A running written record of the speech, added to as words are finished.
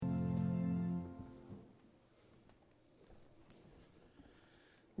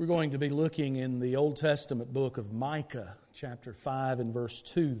We're going to be looking in the Old Testament book of Micah, chapter 5 and verse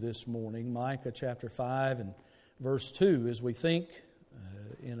 2 this morning. Micah chapter 5 and verse 2, as we think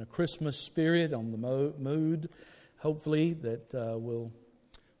in a Christmas spirit, on the mood, hopefully, that will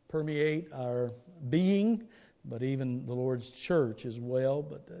permeate our being, but even the Lord's church as well.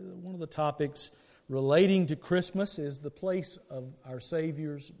 But one of the topics relating to Christmas is the place of our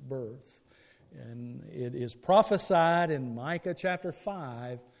Savior's birth. And it is prophesied in Micah chapter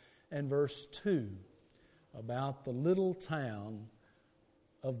 5 and verse 2 about the little town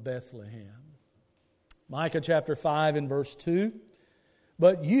of Bethlehem. Micah chapter 5 and verse 2,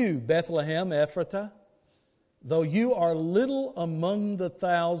 "But you, Bethlehem Ephrathah, though you are little among the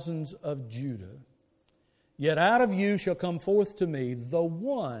thousands of Judah, yet out of you shall come forth to me the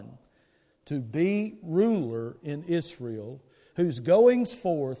one to be ruler in Israel, whose goings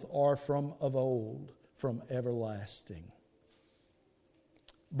forth are from of old, from everlasting.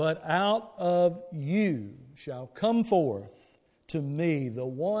 But out of you shall come forth to me the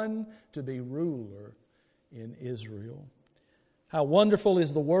one to be ruler in Israel." How wonderful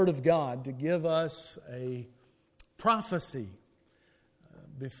is the Word of God to give us a prophecy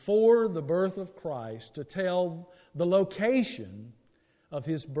before the birth of Christ, to tell the location of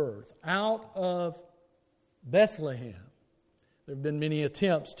His birth, out of Bethlehem. There have been many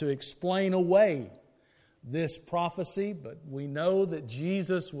attempts to explain away this prophecy, but we know that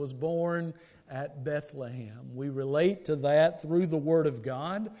Jesus was born at Bethlehem. We relate to that through the Word of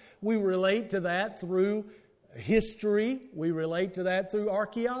God. We relate to that through history. We relate to that through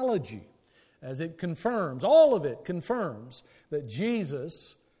archaeology, as it confirms, all of it confirms, that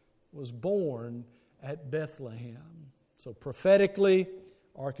Jesus was born at Bethlehem. So prophetically,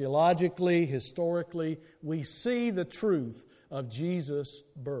 archaeologically, historically, we see the truth of Jesus'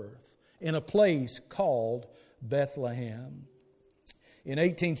 birth in a place called Bethlehem. In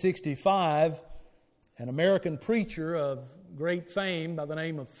 1865, an American preacher of great fame by the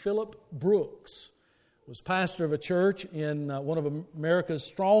name of Philip Burks was pastor of a church in one of America's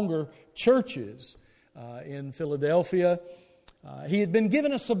stronger churches in Philadelphia. He had been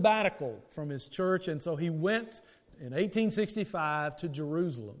given a sabbatical from his church, and so he went in 1865 to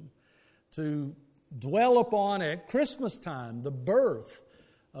Jerusalem to dwell upon, at Christmas time, the birth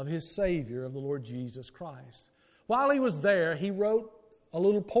of his Savior, of the Lord Jesus Christ. While he was there, he wrote a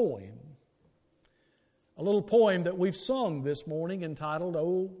little poem that we've sung this morning, entitled,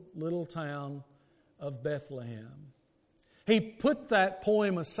 "O Little Town of Bethlehem." He put that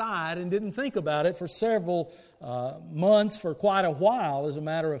poem aside and didn't think about it for several months, for quite a while, as a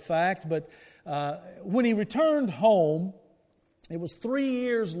matter of fact. But when he returned home, it was 3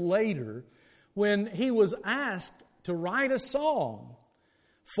 years later when he was asked to write a song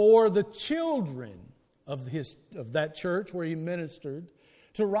for the children of that church where he ministered,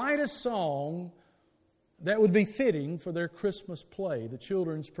 to write a song that would be fitting for their Christmas play, the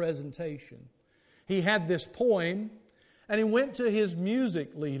children's presentation. He had this poem, and he went to his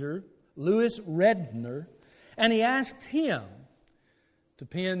music leader, Louis Redner, and he asked him to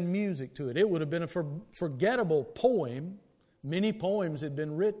pen music to it. It would have been a forgettable poem. Many poems had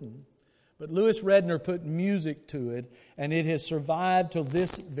been written, but Louis Redner put music to it, and it has survived till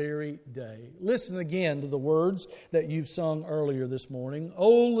this very day. Listen again to the words that you've sung earlier this morning. "O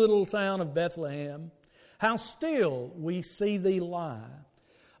little town of Bethlehem, how still we see thee lie.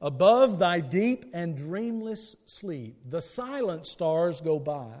 Above thy deep and dreamless sleep, the silent stars go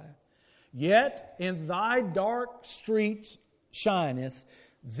by. Yet in thy dark streets shineth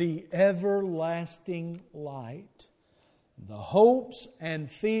the everlasting light. The hopes and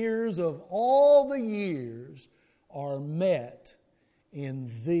fears of all the years are met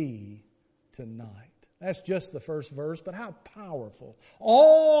in thee tonight." That's just the first verse, but how powerful.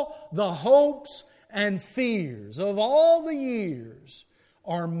 All the hopes and fears of all the years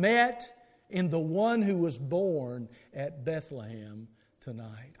are met in the one who was born at Bethlehem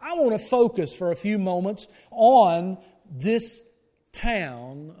tonight. I want to focus for a few moments on this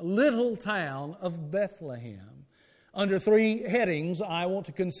town, little town of Bethlehem. Under 3 headings, I want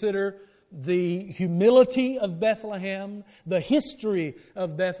to consider the humility of Bethlehem, the history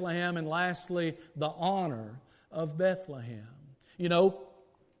of Bethlehem, and lastly, the honor of Bethlehem. You know,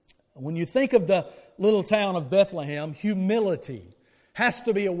 when you think of the little town of Bethlehem, humility has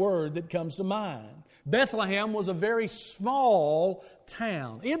to be a word that comes to mind. Bethlehem was a very small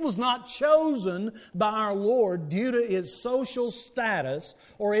town. It was not chosen by our Lord due to its social status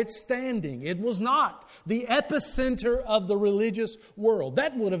or its standing. It was not the epicenter of the religious world.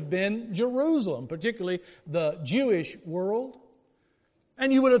 That would have been Jerusalem, particularly the Jewish world.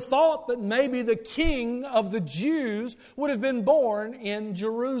 And you would have thought that maybe the king of the Jews would have been born in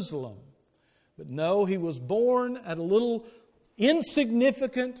Jerusalem. But no, he was born at a little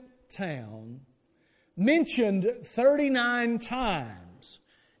insignificant town, mentioned 39 times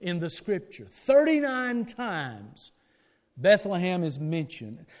in the Scripture. 39 times Bethlehem is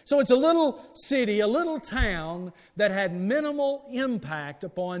mentioned. So it's a little city, a little town that had minimal impact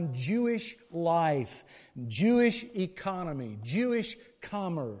upon Jewish life, Jewish economy, Jewish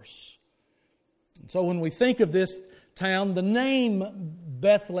commerce. And so when we think of this town, the name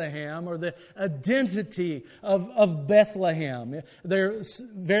Bethlehem, or the identity of Bethlehem, there are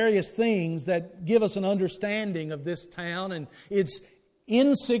various things that give us an understanding of this town and its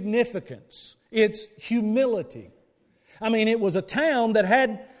insignificance, its humility. I mean, it was a town that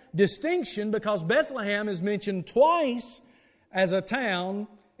had distinction because Bethlehem is mentioned twice as a town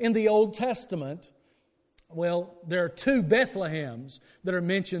in the Old Testament. Well, there are two Bethlehems that are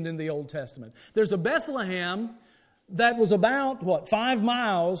mentioned in the Old Testament. There's a Bethlehem that was about, 5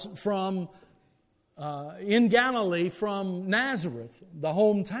 miles from, in Galilee from Nazareth, the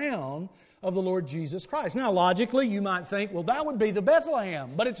hometown of the Lord Jesus Christ. Now, logically, you might think, well, that would be the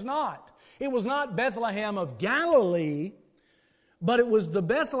Bethlehem, but it's not. It was not Bethlehem of Galilee, but it was the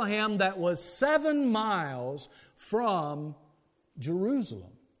Bethlehem that was 7 miles from Jerusalem.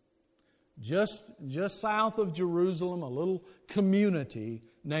 Just south of Jerusalem, a little community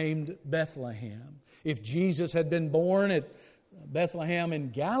named Bethlehem. If Jesus had been born at Bethlehem in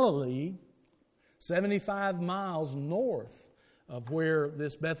Galilee, 75 miles north of where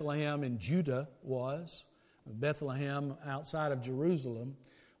this Bethlehem in Judah was, Bethlehem outside of Jerusalem,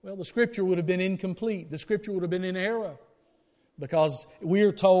 well, the Scripture would have been incomplete. The Scripture would have been in error because we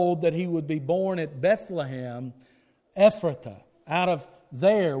are told that He would be born at Bethlehem, Ephrathah. Out of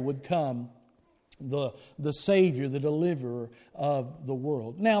there would come the Savior, the deliverer of the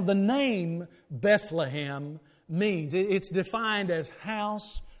world. Now, the name Bethlehem means, it's defined as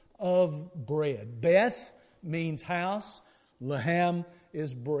house of bread. Beth means house, Lehem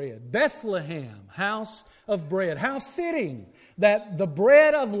is bread. Bethlehem, house of bread. How fitting that the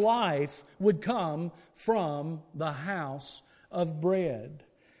bread of life would come from the house of bread.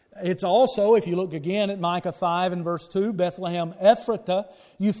 It's also, if you look again at Micah 5 and verse 2, Bethlehem Ephrathah,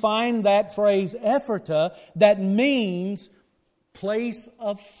 you find that phrase Ephrathah that means place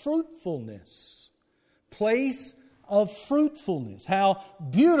of fruitfulness. Place of fruitfulness. How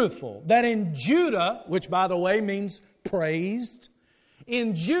beautiful that in Judah, which by the way means praised,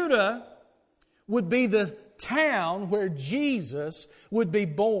 in Judah would be the town where Jesus would be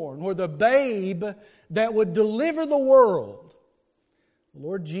born, where the babe that would deliver the world, the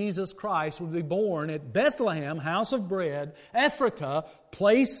Lord Jesus Christ, would be born at Bethlehem, house of bread, Ephrathah,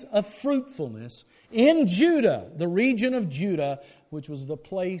 place of fruitfulness, in Judah, the region of Judah, which was the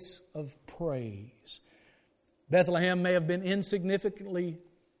place of praise. Bethlehem may have been insignificantly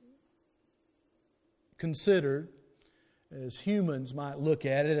considered, as humans might look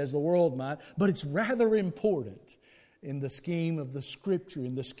at it, as the world might, but it's rather important in the scheme of the Scripture,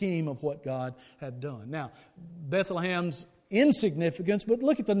 in the scheme of what God had done. Now, Bethlehem's insignificance, but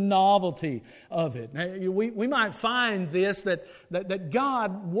look at the novelty of it. Now, we might find this, that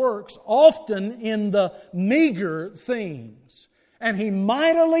God works often in the meager things, and He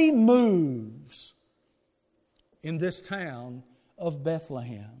mightily moves in this town of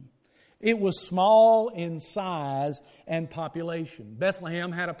Bethlehem. It was small in size and population.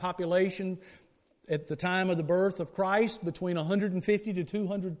 Bethlehem had a population at the time of the birth of Christ between 150 to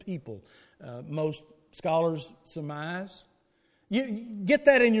 200 people. Most scholars surmise. You get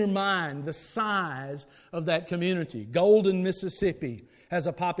that in your mind, the size of that community. Golden, Mississippi has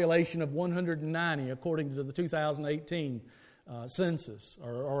a population of 190 according to the 2018 census,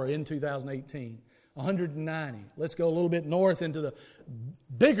 or in 2018. 190. Let's go a little bit north into the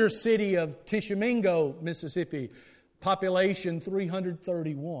bigger city of Tishomingo, Mississippi. Population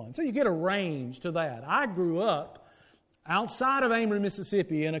 331. So you get a range to that. I grew up outside of Amory,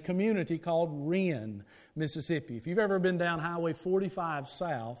 Mississippi, in a community called Wren, Mississippi. If you've ever been down Highway 45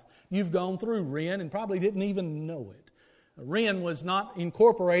 south, you've gone through Wren and probably didn't even know it. Wren was not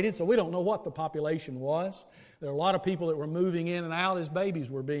incorporated, so we don't know what the population was. There are a lot of people that were moving in and out as babies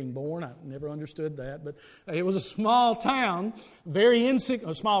were being born. I never understood that, but it was a small town,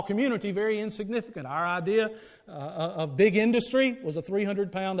 a small community, very insignificant. Our idea of big industry was a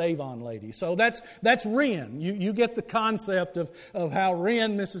 300-pound Avon lady. So that's Wren. You get the concept of how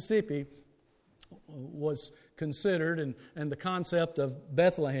Wren, Mississippi was considered, and the concept of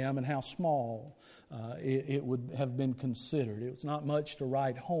Bethlehem and how small it would have been considered. It was not much to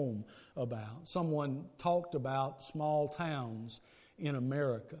write home about. Someone talked about small towns in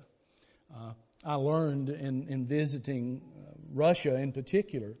America. I learned in visiting Russia in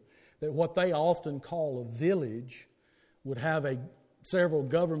particular that what they often call a village would have several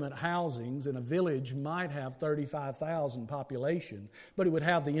government housings, and a village might have 35,000 population, but it would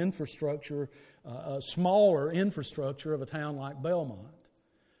have the infrastructure, a smaller infrastructure of a town like Belmont.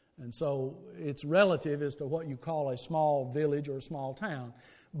 And so it's relative as to what you call a small village or a small town.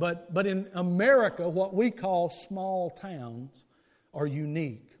 But in America, what we call small towns are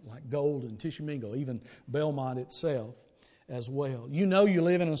unique, like Golden, Tishomingo, even Belmont itself as well. You know you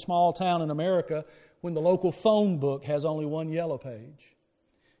live in a small town in America when the local phone book has only one yellow page.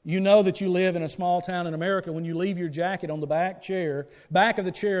 You know that you live in a small town in America when you leave your jacket on the back of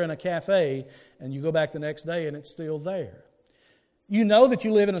the chair in a cafe, and you go back the next day and it's still there. You know that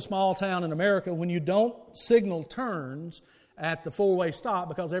you live in a small town in America when you don't signal turns at the four-way stop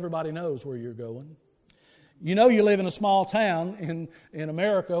because everybody knows where you're going. You know you live in a small town in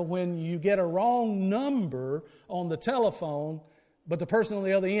America when you get a wrong number on the telephone, but the person on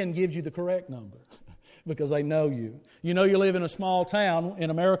the other end gives you the correct number because they know you. You know you live in a small town in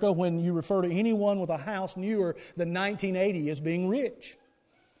America when you refer to anyone with a house newer than 1980 as being rich.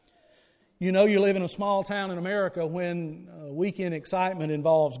 You know you live in a small town in America when weekend excitement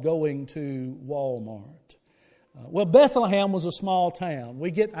involves going to Walmart. Well, Bethlehem was a small town.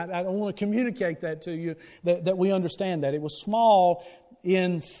 I want to communicate that to you, that we understand that. It was small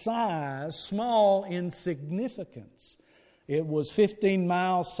in size, small in significance. It was 15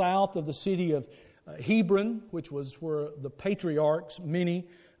 miles south of the city of Hebron, which was where many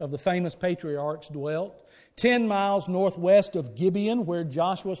of the famous patriarchs dwelt. 10 miles northwest of Gibeon, where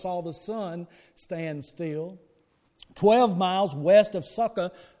Joshua saw the sun stand still. 12 miles west of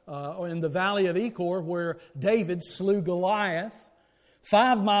Sukkah, in the valley of Echor, where David slew Goliath.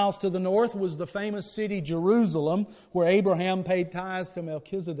 5 miles to the north was the famous city Jerusalem, where Abraham paid tithes to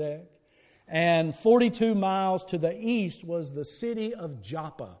Melchizedek. And 42 miles to the east was the city of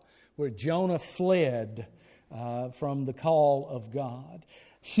Joppa, where Jonah fled from the call of God.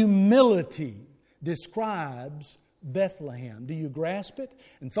 Humility describes Bethlehem. Do you grasp it?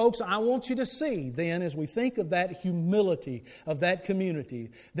 And folks, I want you to see then, as we think of that humility of that community,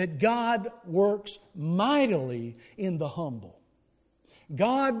 that God works mightily in the humble.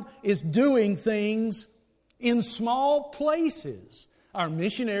 God is doing things in small places. Our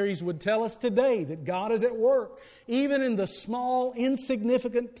missionaries would tell us today that God is at work even in the small,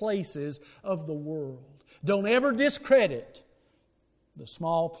 insignificant places of the world. Don't ever discredit the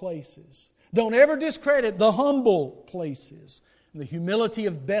small places. Don't ever discredit the humble places. And the humility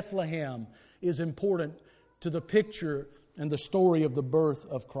of Bethlehem is important to the picture and the story of the birth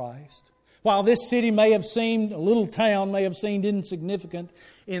of Christ. While this city may have seemed, a little town may have seemed insignificant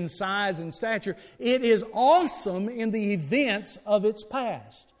in size and stature, it is awesome in the events of its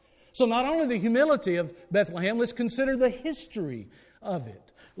past. So not only the humility of Bethlehem, let's consider the history of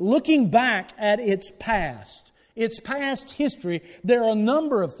it. Looking back at its past history, there are a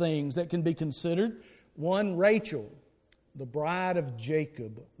number of things that can be considered. One, Rachel, the bride of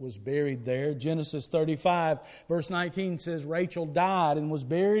Jacob, was buried there. Genesis 35, verse 19 says, Rachel died and was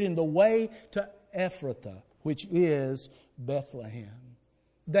buried in the way to Ephrathah, which is Bethlehem.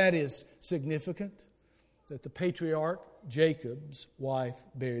 That is significant, that the patriarch Jacob's wife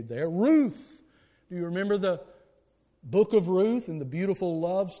buried there. Ruth, do you remember the book of Ruth and the beautiful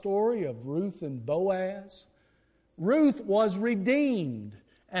love story of Ruth and Boaz? Ruth was redeemed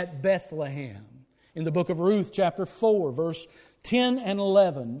at Bethlehem. In the book of Ruth, chapter 4, verse 10 and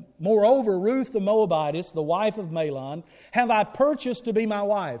 11. Moreover, Ruth the Moabitess, the wife of Mahlon, have I purchased to be my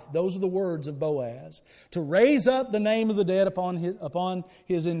wife. Those are the words of Boaz. To raise up the name of the dead upon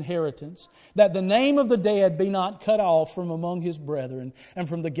his inheritance, that the name of the dead be not cut off from among his brethren and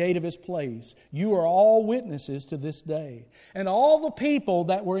from the gate of his place. You are all witnesses to this day. And all the people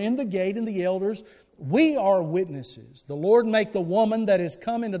that were in the gate and the elders, we are witnesses. The Lord make the woman that is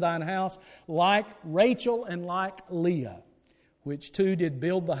come into thine house like Rachel and like Leah, which two did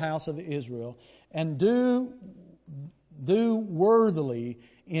build the house of Israel, and do worthily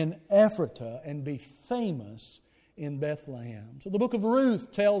in Ephrathah, and be famous in Bethlehem. So the book of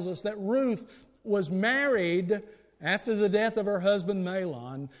Ruth tells us that Ruth was married after the death of her husband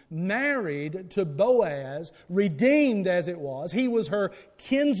Mahlon, married to Boaz, redeemed as it was. He was her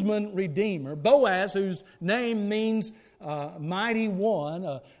kinsman redeemer. Boaz, whose name means mighty one,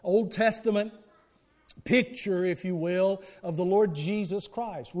 an Old Testament picture, if you will, of the Lord Jesus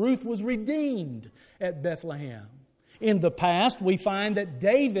Christ. Ruth was redeemed at Bethlehem. In the past, we find that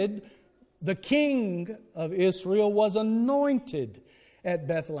David, the king of Israel, was anointed at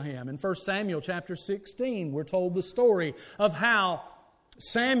Bethlehem. In 1 Samuel chapter 16, we're told the story of how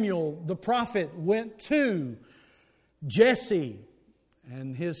Samuel, the prophet, went to Jesse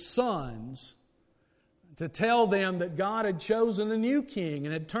and his sons to tell them that God had chosen a new king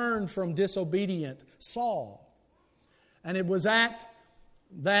and had turned from disobedient Saul. And it was at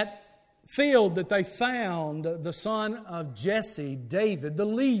that field that they found the son of Jesse, David, the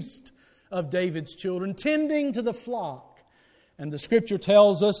least of David's children, tending to the flock. And the Scripture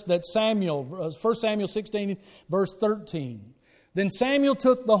tells us that Samuel, 1 Samuel 16, verse 13, then Samuel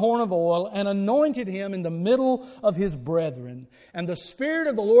took the horn of oil and anointed him in the middle of his brethren. And the Spirit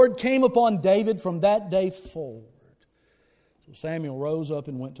of the Lord came upon David from that day forward. So Samuel rose up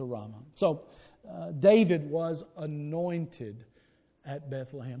and went to Ramah. So David was anointed at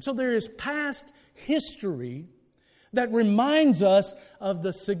Bethlehem. So there is past history that reminds us of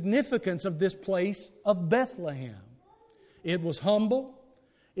the significance of this place of Bethlehem. It was humble.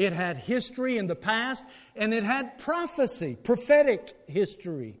 It had history in the past, and it had prophecy, prophetic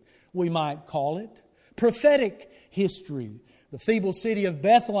history, we might call it. Prophetic history. The feeble city of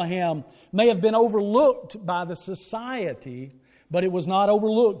Bethlehem may have been overlooked by the society, but it was not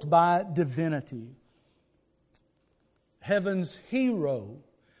overlooked by divinity. Heaven's hero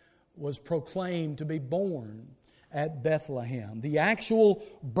was proclaimed to be born at Bethlehem. The actual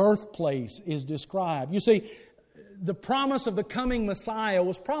birthplace is described. You see, the promise of the coming Messiah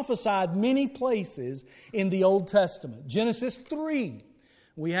was prophesied many places in the Old Testament. Genesis 3,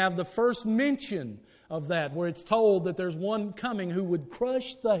 we have the first mention of that, where it's told that there's one coming who would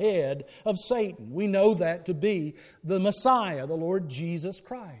crush the head of Satan. We know that to be the Messiah, the Lord Jesus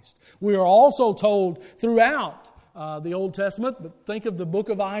Christ. We are also told throughout the Old Testament, but think of the book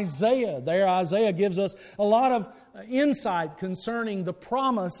of Isaiah. There, Isaiah gives us a lot of insight concerning the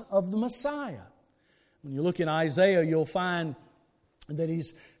promise of the Messiah. When you look in Isaiah, you'll find that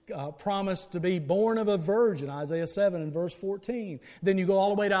he's promised to be born of a virgin, Isaiah 7 and verse 14. Then you go all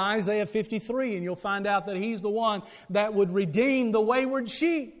the way to Isaiah 53 and you'll find out that he's the one that would redeem the wayward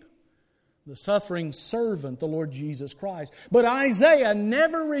sheep, the suffering servant, the Lord Jesus Christ. But Isaiah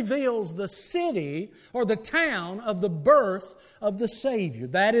never reveals the city or the town of the birth of the Savior.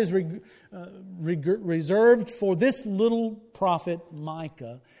 That is reserved for this little prophet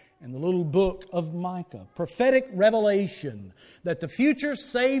Micah in the little book of Micah. Prophetic revelation that the future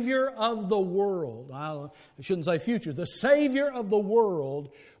Savior of the world, I shouldn't say future, the Savior of the world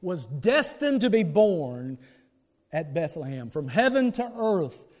was destined to be born at Bethlehem. From heaven to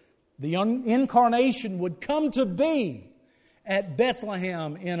earth, the incarnation would come to be at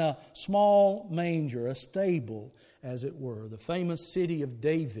Bethlehem in a small manger, a stable, as it were, the famous city of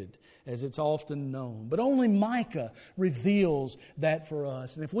David, as it's often known. But only Micah reveals that for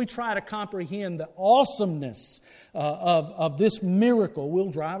us. And if we try to comprehend the awesomeness of this miracle, we'll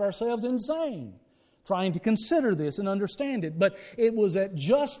drive ourselves insane trying to consider this and understand it. But it was at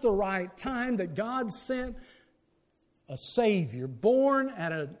just the right time that God sent a Savior born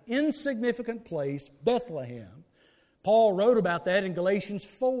at an insignificant place, Bethlehem. Paul wrote about that in Galatians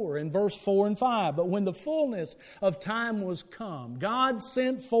 4 in verse 4 and 5. But when the fullness of time was come, God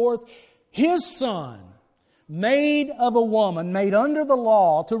sent forth His Son, made of a woman, made under the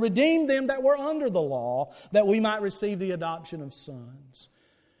law, to redeem them that were under the law, that we might receive the adoption of sons.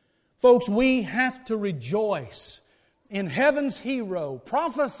 Folks, we have to rejoice in heaven's hero,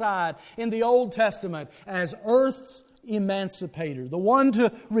 prophesied in the Old Testament as earth's emancipator, the one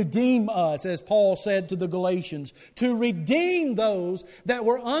to redeem us, as Paul said to the Galatians, to redeem those that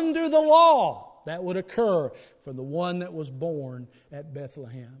were under the law. That would occur for the one that was born at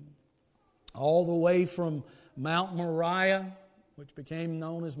Bethlehem. All the way from Mount Moriah, which became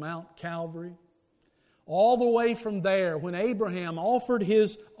known as Mount Calvary, all the way from there when Abraham offered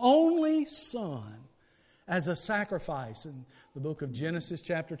his only son as a sacrifice in the book of Genesis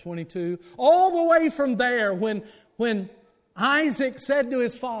chapter 22, all the way from there when Isaac said to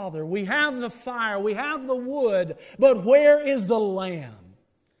his father, we have the fire, we have the wood, but where is the lamb?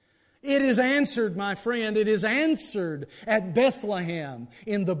 It is answered, my friend, it is answered at Bethlehem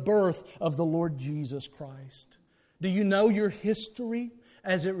in the birth of the Lord Jesus Christ. Do you know your history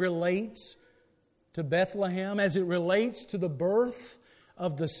as it relates to Bethlehem, as it relates to the birth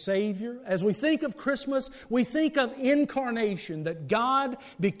of the Savior? As we think of Christmas, we think of incarnation, that God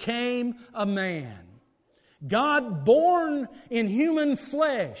became a man. God born in human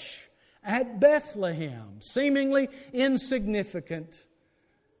flesh at Bethlehem, seemingly insignificant,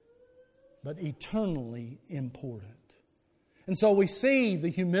 but eternally important. And so we see the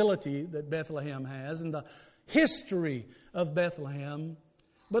humility that Bethlehem has and the history of Bethlehem.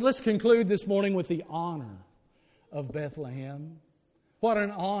 But let's conclude this morning with the honor of Bethlehem. What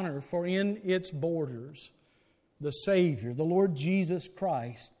an honor, for in its borders the Savior, the Lord Jesus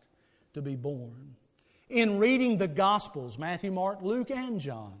Christ, to be born. In reading the Gospels, Matthew, Mark, Luke, and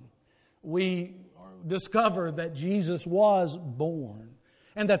John, we discover that Jesus was born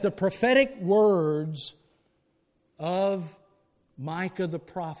and that the prophetic words of Micah the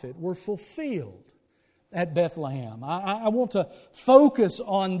prophet were fulfilled at Bethlehem. I want to focus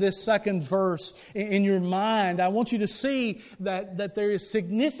on this second verse in your mind. I want you to see that there is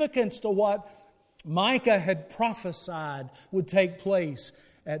significance to what Micah had prophesied would take place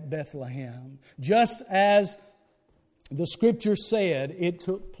at Bethlehem. Just as the Scripture said, it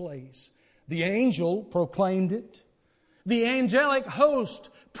took place. The angel proclaimed it. The angelic host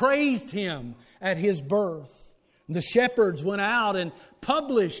praised Him at His birth. The shepherds went out and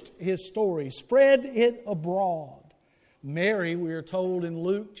published His story, spread it abroad. Mary, we are told in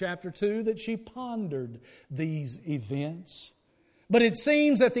Luke chapter 2, that she pondered these events. But it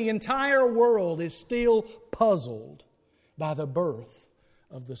seems that the entire world is still puzzled by the birth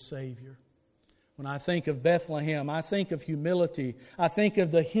of the Savior. When I think of Bethlehem, I think of humility. I think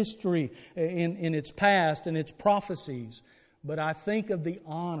of the history in its past and its prophecies. But I think of the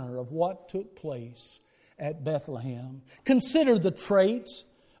honor of what took place at Bethlehem. Consider the traits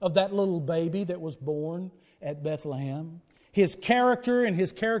of that little baby that was born at Bethlehem. His character and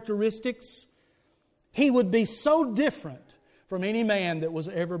his characteristics. He would be so different from any man that was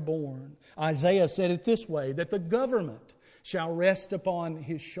ever born. Isaiah said it this way, that the government shall rest upon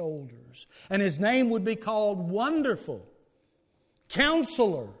His shoulders. And His name would be called Wonderful,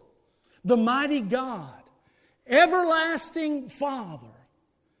 Counselor, the Mighty God, Everlasting Father,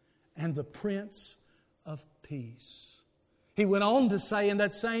 and the Prince of Peace. He went on to say in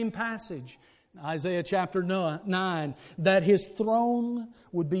that same passage, Isaiah chapter 9, that His throne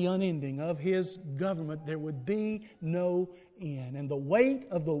would be unending. Of His government there would be no end. And the weight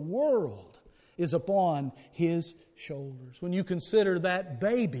of the world is upon His shoulders. When you consider that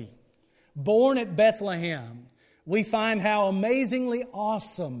baby born at Bethlehem, we find how amazingly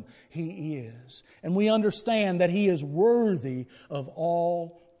awesome He is. And we understand that He is worthy of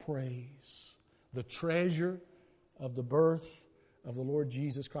all praise. The treasure of the birth of the Lord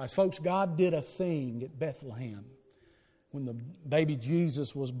Jesus Christ. Folks, God did a thing at Bethlehem when the baby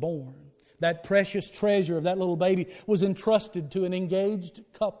Jesus was born. That precious treasure of that little baby was entrusted to an engaged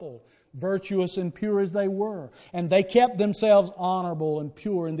couple, virtuous and pure as they were. And they kept themselves honorable and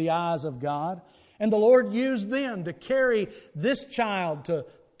pure in the eyes of God. And the Lord used them to carry this child to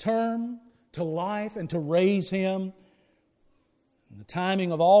term, to life, and to raise him. And the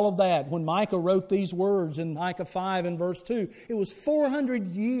timing of all of that, when Micah wrote these words in Micah 5 and verse 2, it was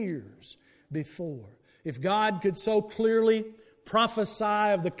 400 years before. If God could so clearly prophesy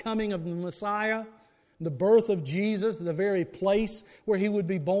of the coming of the Messiah, the birth of Jesus, the very place where He would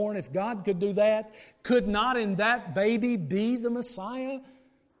be born, if God could do that, could not in that baby be the Messiah?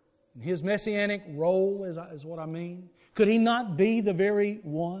 His messianic role is what I mean. Could He not be the very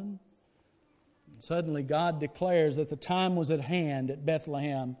one? Suddenly God declares that the time was at hand at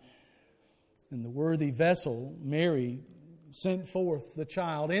Bethlehem, and the worthy vessel, Mary, sent forth the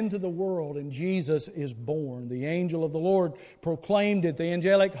child into the world, and Jesus is born. The angel of the Lord proclaimed it. The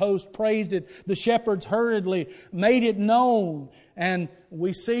angelic host praised it. The shepherds hurriedly made it known. And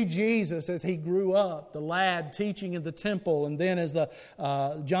we see Jesus as He grew up, the lad teaching in the temple. And then as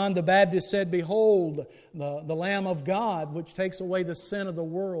John the Baptist said, "Behold, the Lamb of God, which takes away the sin of the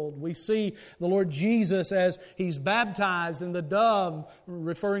world." We see the Lord Jesus as He's baptized, and the dove,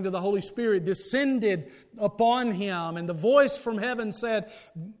 referring to the Holy Spirit, descended upon Him. And the voice from heaven said,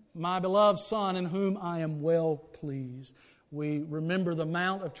 "My beloved Son, in whom I am well pleased." We remember the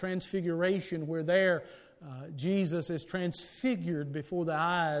Mount of Transfiguration, where there Jesus is transfigured before the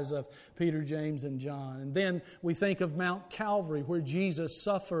eyes of Peter, James, and John. And then we think of Mount Calvary, where Jesus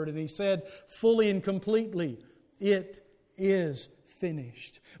suffered and He said fully and completely, "It is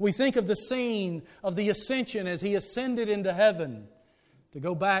finished." We think of the scene of the ascension as He ascended into heaven to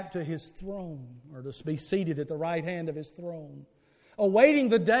go back to His throne, or to be seated at the right hand of His throne, awaiting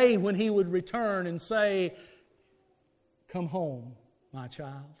the day when He would return and say, "Come home, my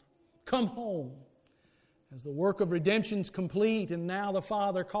child. Come home." As the work of redemption is complete, and now the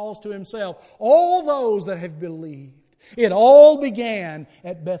Father calls to Himself all those that have believed. It all began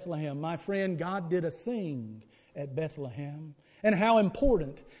at Bethlehem. My friend, God did a thing at Bethlehem. And how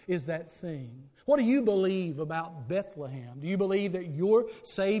important is that thing? What do you believe about Bethlehem? Do you believe that your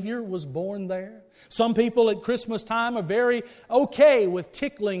Savior was born there? Some people at Christmas time are very okay with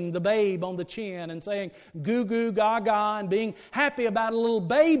tickling the babe on the chin and saying goo goo gaga and being happy about a little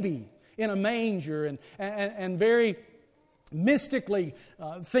baby in a manger, and very mystically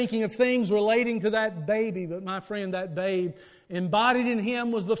thinking of things relating to that baby. But my friend, that babe embodied in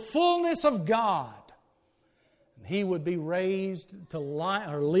Him was the fullness of God. And He would be raised to life,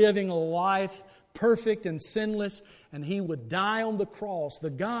 or living a life perfect and sinless, and He would die on the cross, the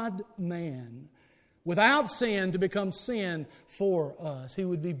God-man, without sin, to become sin for us. He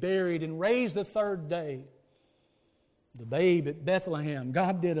would be buried and raised the third day. The babe at Bethlehem,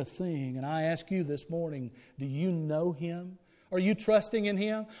 God did a thing. And I ask you this morning, do you know Him? Are you trusting in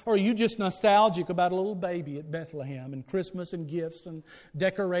Him? Or are you just nostalgic about a little baby at Bethlehem and Christmas and gifts and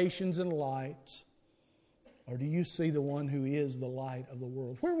decorations and lights? Or do you see the one who is the light of the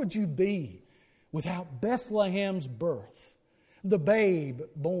world? Where would you be without Bethlehem's birth? The babe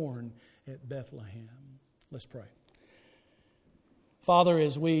born at Bethlehem. Let's pray. Father,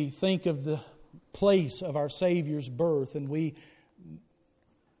 as we think of the place of our Savior's birth, and we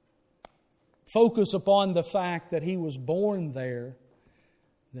focus upon the fact that He was born there,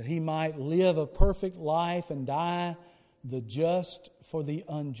 that He might live a perfect life and die the just for the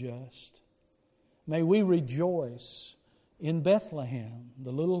unjust. May we rejoice in Bethlehem,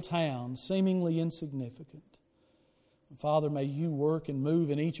 the little town, seemingly insignificant. Father, may You work and move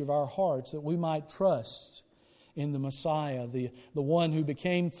in each of our hearts that we might trust in the Messiah, the one who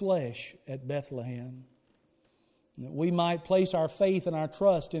became flesh at Bethlehem. That we might place our faith and our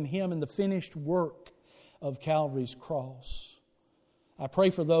trust in Him and the finished work of Calvary's cross. I pray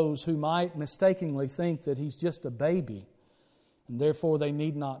for those who might mistakenly think that He's just a baby and therefore they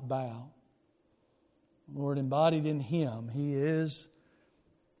need not bow. Lord, embodied in Him, He is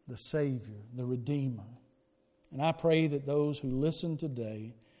the Savior, the Redeemer. And I pray that those who listen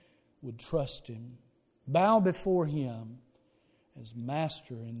today would trust Him, bow before Him as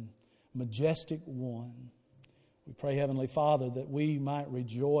Master and Majestic One. We pray, Heavenly Father, that we might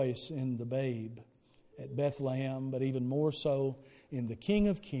rejoice in the babe at Bethlehem, but even more so in the King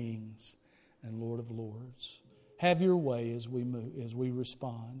of Kings and Lord of Lords. Have Your way as we move, as we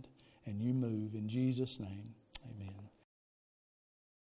respond, and You move in Jesus' name.